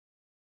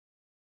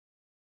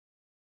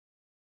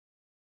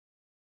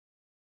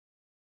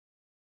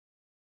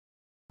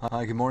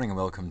Hi, good morning and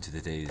welcome to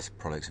today's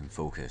Products in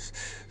Focus.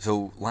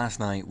 So last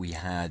night we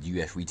had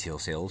US retail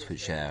sales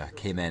which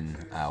came in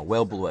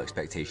well below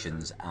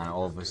expectations, and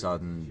all of a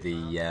sudden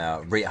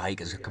the rate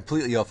hike is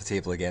completely off the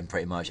table again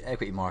pretty much.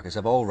 Equity markets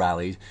have all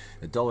rallied,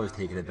 the dollar's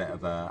taken a bit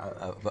of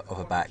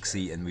a back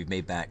seat, and we've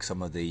made back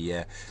some of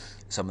the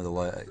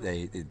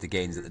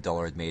gains that the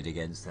dollar had made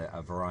against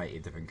a variety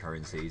of different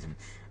currencies, and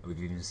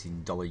we've even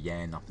seen dollar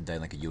yen up and down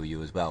like a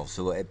yo-yo as well.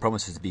 So it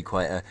promises to be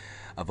quite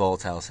a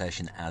volatile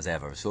session as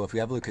ever. So if we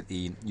have a look at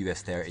the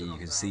US30, you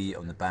can see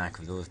on the back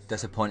of those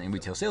disappointing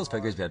retail sales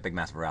figures, we had a big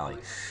massive rally.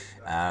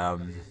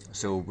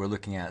 So we're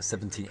looking at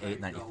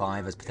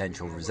 17,895 as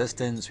potential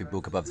resistance. We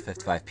broke above the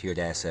 55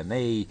 period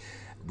SMA.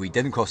 We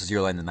didn't cross the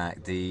zero line in the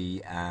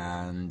MACD,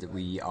 and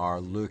we are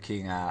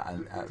looking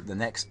at the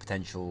next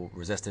potential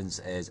resistance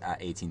is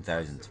at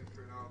 18,000.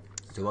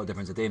 So what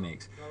difference a day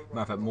makes.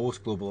 Matter of fact,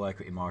 most global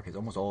equity markets,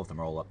 almost all of them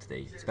are all up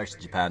today,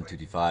 especially Japan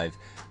 225,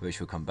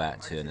 which we'll come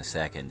back to in a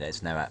second.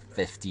 It's now at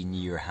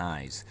 15-year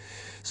highs.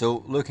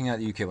 So looking at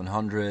the UK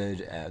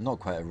 100, not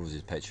quite a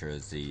rosy picture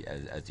as the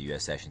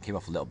US session. Came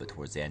off a little bit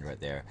towards the end right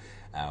there.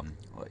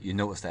 You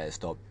notice that it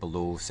stopped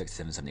below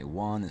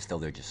 67.71. It's still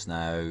there just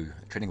now,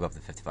 trading above the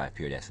 55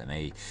 period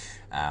SMA.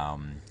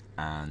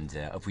 And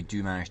if we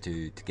do manage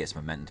to get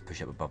some momentum to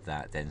push up above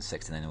that, then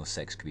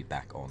 69.06 could be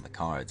back on the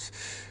cards.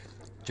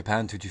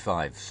 Japan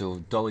 225, so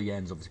dollar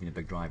yen's obviously been a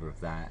big driver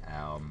of that,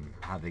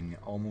 having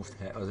almost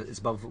hit, it's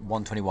above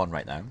 121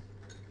 right now.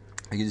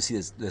 You can see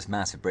this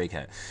massive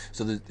breakout.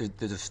 So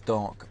there's a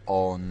stock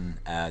on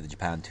the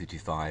Japan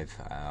 225,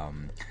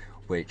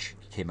 which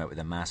came out with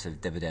a massive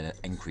dividend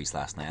increase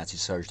last night. Actually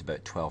surged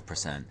about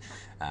 12%.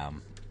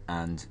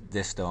 And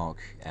this stock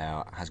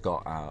has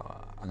got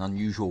an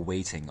unusual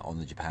weighting on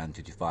the Japan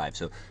 225,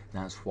 so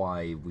that's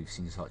why we've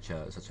seen such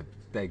a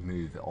big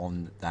move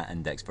on that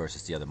index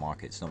versus the other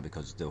markets. Not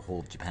because the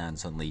whole of Japan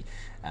suddenly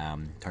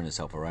turned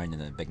itself around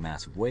in a big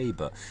massive way,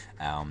 but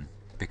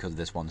because of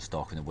this one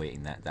stock and the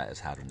weighting that has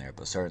had on there.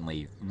 But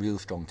certainly real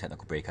strong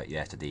technical breakout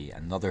yesterday,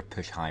 another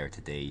push higher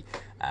today.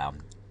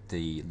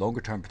 The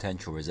longer term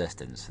potential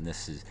resistance, and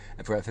this is,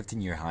 if we're at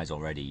 15-year highs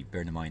already,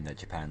 bearing in mind that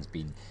Japan's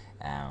been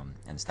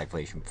in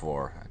stagflation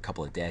for a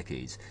couple of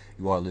decades,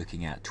 you are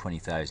looking at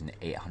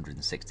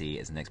 20,868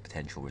 as the next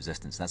potential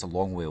resistance. And that's a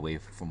long way away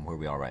from where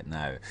we are right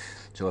now.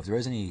 So if there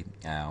is any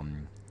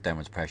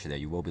downwards pressure there,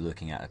 you will be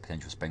looking at a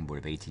potential springboard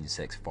of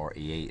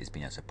 18,648 as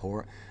being a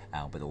support,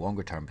 but the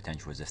longer term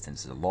potential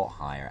resistance is a lot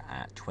higher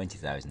at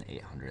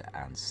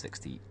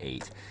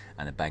 20,868,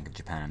 and the Bank of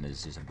Japan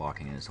is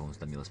embarking on its own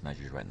stimulus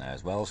measures right now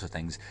as well, so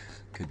things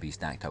could be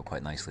stacked up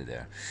quite nicely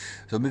there.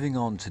 So moving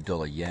on to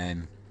dollar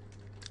yen.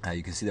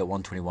 You can see that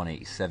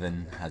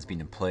 121.87 has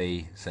been in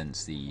play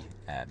since the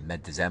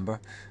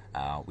mid-December.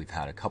 We've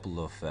had a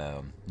couple of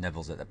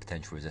nibbles at the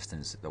potential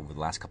resistance over the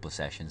last couple of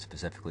sessions,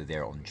 specifically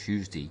there on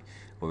Tuesday,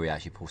 where we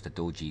actually posted a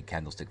doji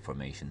candlestick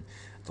formation.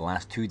 The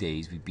last 2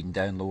 days we've been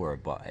down lower,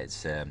 but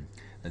it's now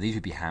these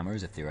would be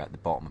hammers if they were at the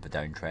bottom of a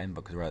downtrend,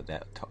 because we're at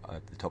the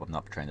top of an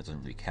uptrend, it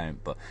doesn't really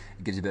count, but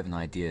it gives you a bit of an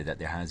idea that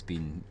there has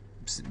been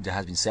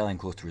selling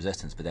close to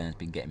resistance, but then it's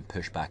been getting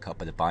pushed back up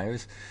by the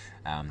buyers.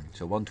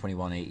 So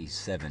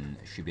 121.87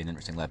 should be an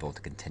interesting level to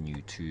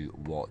continue to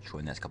watch for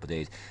the next couple of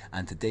days.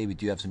 And today we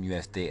do have some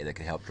US data that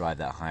could help drive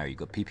that higher. You've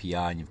got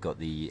PPI and you've got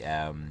the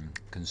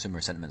Consumer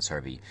Sentiment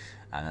Survey,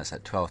 and that's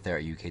at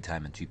 12:30 UK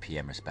time and 2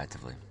 p.m.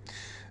 respectively.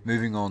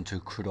 Moving on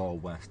to crude oil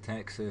West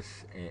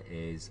Texas, it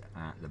is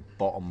at the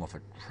bottom of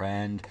a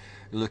trend.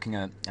 You're looking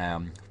at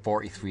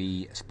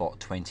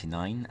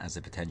 43.29 as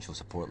a potential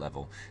support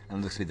level, and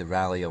it looks to be the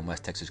rally on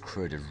West Texas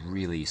crude is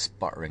really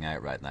sputtering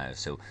out right now.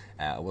 So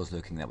I was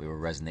looking that we were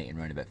resonating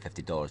around about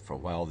 $50 for a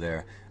while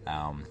there.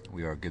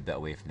 We are a good bit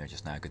away from there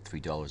just now, a good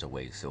 $3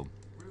 away. So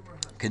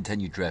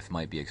continued drift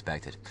might be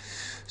expected.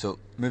 So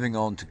moving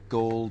on to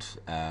gold.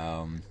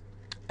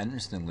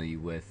 Interestingly,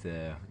 with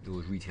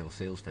those retail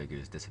sales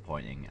figures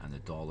disappointing and the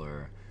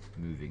dollar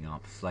moving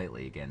up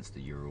slightly against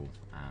the euro,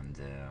 and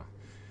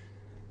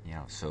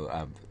so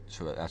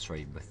that's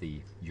right, with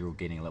the euro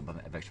gaining a little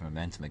bit of extra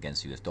momentum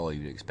against the US dollar,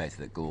 you would expect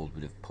that gold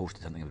would have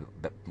posted something a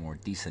bit more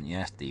decent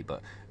yesterday,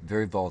 but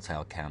very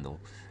volatile candle.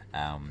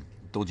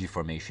 Doji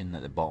formation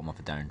at the bottom of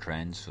a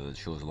downtrend, so it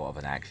shows a lot of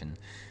inaction.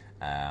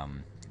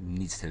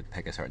 Needs to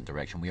pick a certain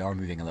direction. We are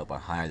moving a little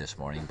bit higher this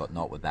morning, but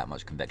not with that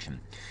much conviction.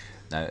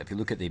 Now, if you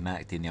look at the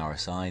MACD and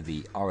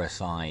the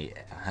RSI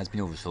has been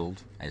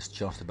oversold. It's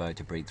just about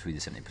to break through the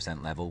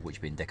 70% level, which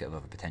would be indicative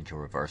of a potential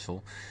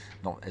reversal.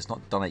 It's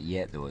not done it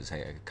yet, though. It's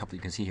a couple.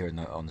 You can see here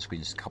on the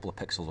screen, it's a couple of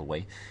pixels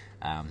away,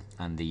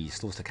 and the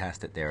slow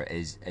stochastic there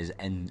is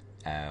in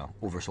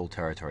oversold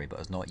territory, but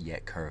has not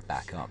yet curved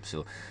back up.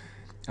 So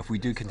if we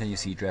do continue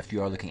to see drift,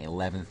 you are looking at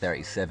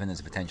 11.37 as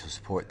a potential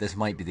support. This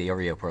might be the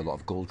area where a lot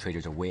of gold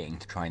traders are waiting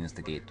to try and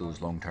instigate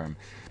those long-term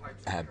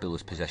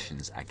bullish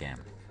positions again.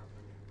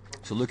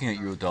 So looking at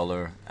euro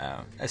dollar,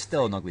 it's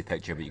still an ugly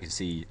picture, but you can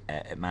see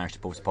it managed to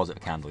post a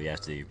positive candle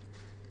yesterday.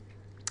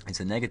 It's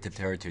a negative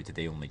territory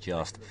today only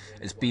just.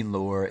 It's been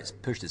lower, it's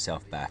pushed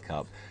itself back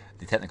up.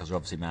 The technicals are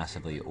obviously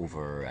massively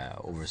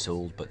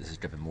oversold, but this is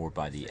driven more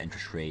by the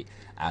interest rate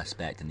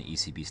aspect and the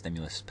ECB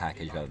stimulus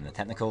package rather than the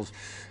technicals.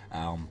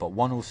 But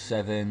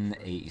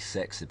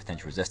 107.86 is the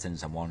potential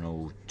resistance, and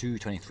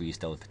 102.23 is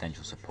still the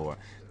potential support.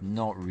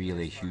 Not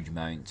really a huge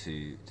amount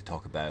to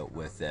talk about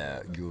with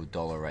euro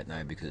dollar right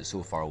now because it's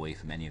so far away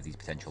from any of these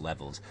potential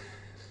levels.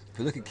 If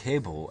we look at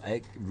cable,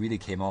 it really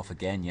came off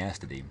again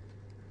yesterday.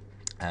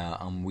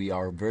 And we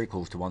are very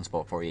close to one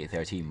spot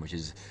 48.13, which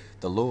is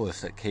the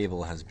lowest that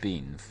cable has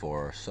been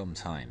for some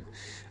time.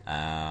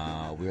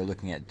 We are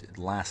looking at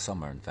last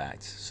summer, in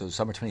fact, so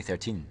summer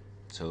 2013,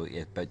 so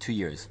about 2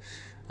 years,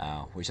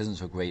 which isn't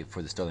so great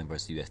for the sterling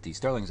versus USD.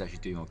 Sterling is actually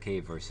doing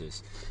okay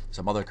versus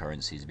some other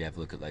currencies. If you have a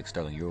look at like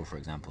sterling euro, for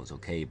example, it's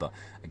okay, but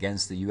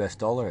against the US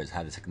dollar, it's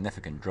had a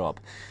significant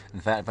drop. In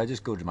fact, if I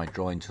just go to my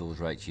drawing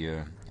tools right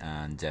here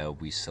and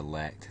we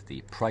select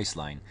the price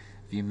line,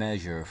 if you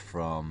measure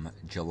from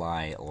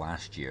July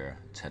last year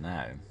to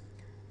now,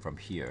 from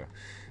here,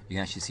 you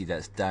can actually see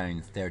that's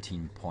down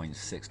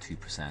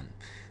 13.62%.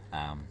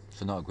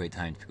 So not a great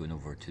time to be going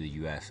over to the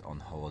US on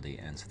holiday,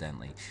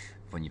 incidentally,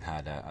 when you've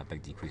had a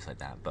big decrease like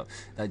that. But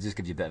that just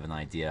gives you a bit of an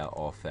idea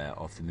of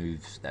the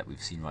moves that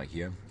we've seen right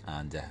here,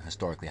 and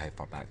historically how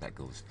far back that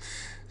goes.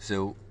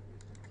 So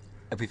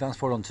if we fast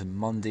forward on to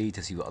Monday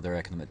to see what other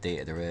economic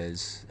data there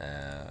is,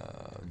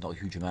 not a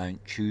huge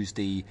amount.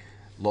 Tuesday,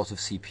 lots of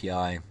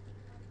CPI.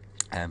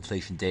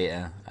 Inflation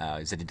data,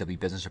 ZEW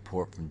business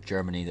report from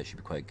Germany, that should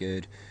be quite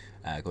good.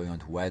 Going on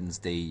to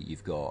Wednesday,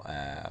 you've got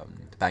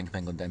the Bank of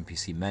England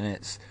MPC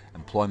minutes,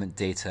 employment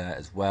data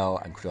as well,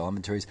 and crude oil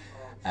inventories.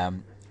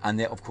 And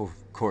then, of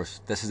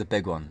course, this is a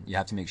big one. You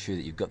have to make sure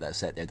that you've got that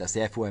set there. That's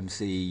the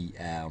FOMC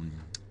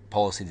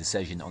policy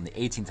decision on the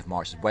 18th of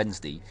March,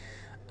 Wednesday.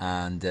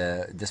 And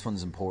this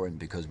one's important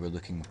because we're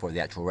looking for the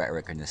actual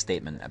rhetoric in the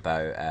statement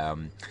about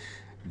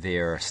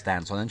their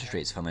stance on interest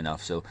rates, funnily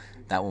enough. So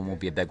that one will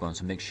be a big one,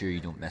 so make sure you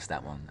don't miss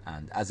that one.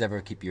 And as ever,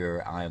 keep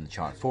your eye on the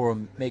chart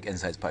forum, make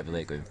insights part of your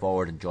late going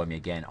forward, and join me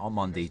again on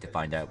Monday to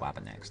find out what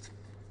happened next.